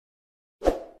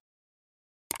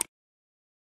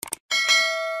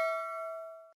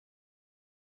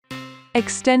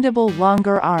Extendable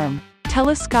longer arm.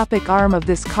 Telescopic arm of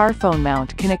this car phone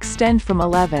mount can extend from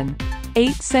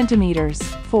 11.8 centimeters,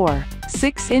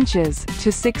 4.6 inches, to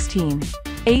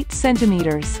 16.8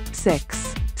 centimeters,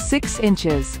 6.6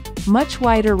 inches, much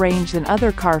wider range than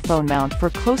other car phone mount for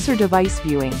closer device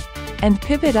viewing, and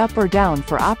pivot up or down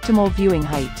for optimal viewing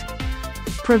height.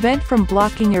 Prevent from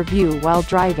blocking your view while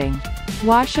driving.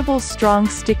 Washable strong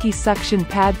sticky suction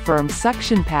pad. Firm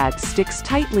suction pad sticks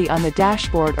tightly on the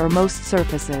dashboard or most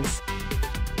surfaces.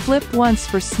 Flip once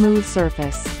for smooth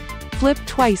surface. Flip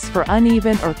twice for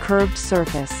uneven or curved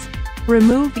surface.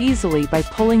 Remove easily by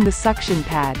pulling the suction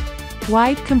pad.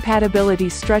 Wide compatibility.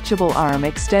 Stretchable arm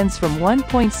extends from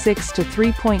 1.6 to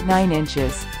 3.9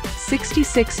 inches,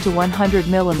 66 to 100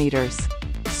 millimeters.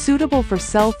 Suitable for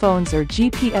cell phones or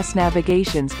GPS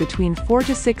navigations between 4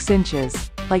 to 6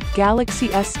 inches, like Galaxy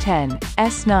S10,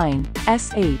 S9,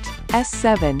 S8,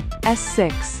 S7,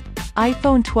 S6,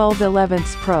 iPhone 12 11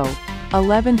 Pro,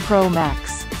 11 Pro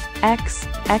Max, X,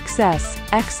 XS,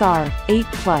 XR, 8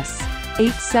 Plus,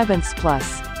 8 7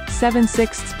 Plus, 7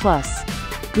 6 Plus,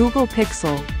 Google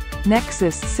Pixel,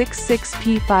 Nexus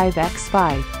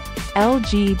 66P5X5,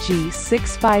 LG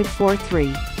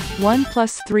G6543,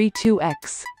 OnePlus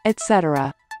 32X,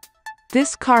 etc.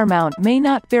 This car mount may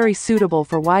not very suitable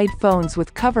for wide phones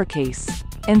with cover case.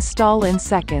 Install in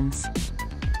seconds.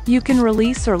 You can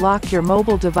release or lock your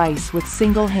mobile device with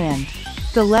single hand.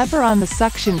 The lever on the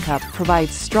suction cup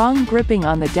provides strong gripping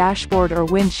on the dashboard or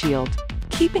windshield,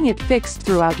 keeping it fixed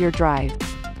throughout your drive.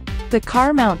 The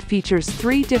car mount features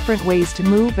 3 different ways to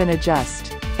move and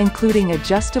adjust, including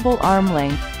adjustable arm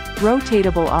length,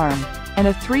 rotatable arm, and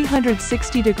a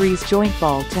 360 degrees joint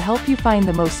ball to help you find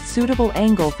the most suitable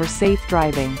angle for safe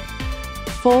driving.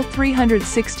 Full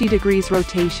 360 degrees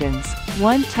rotations,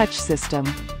 one touch system.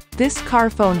 This car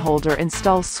phone holder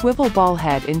installs swivel ball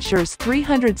head, ensures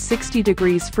 360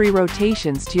 degrees free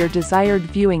rotations to your desired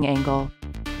viewing angle.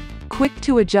 Quick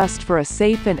to adjust for a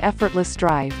safe and effortless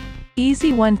drive.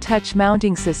 Easy one-touch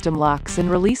mounting system locks and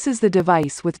releases the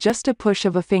device with just a push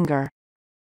of a finger.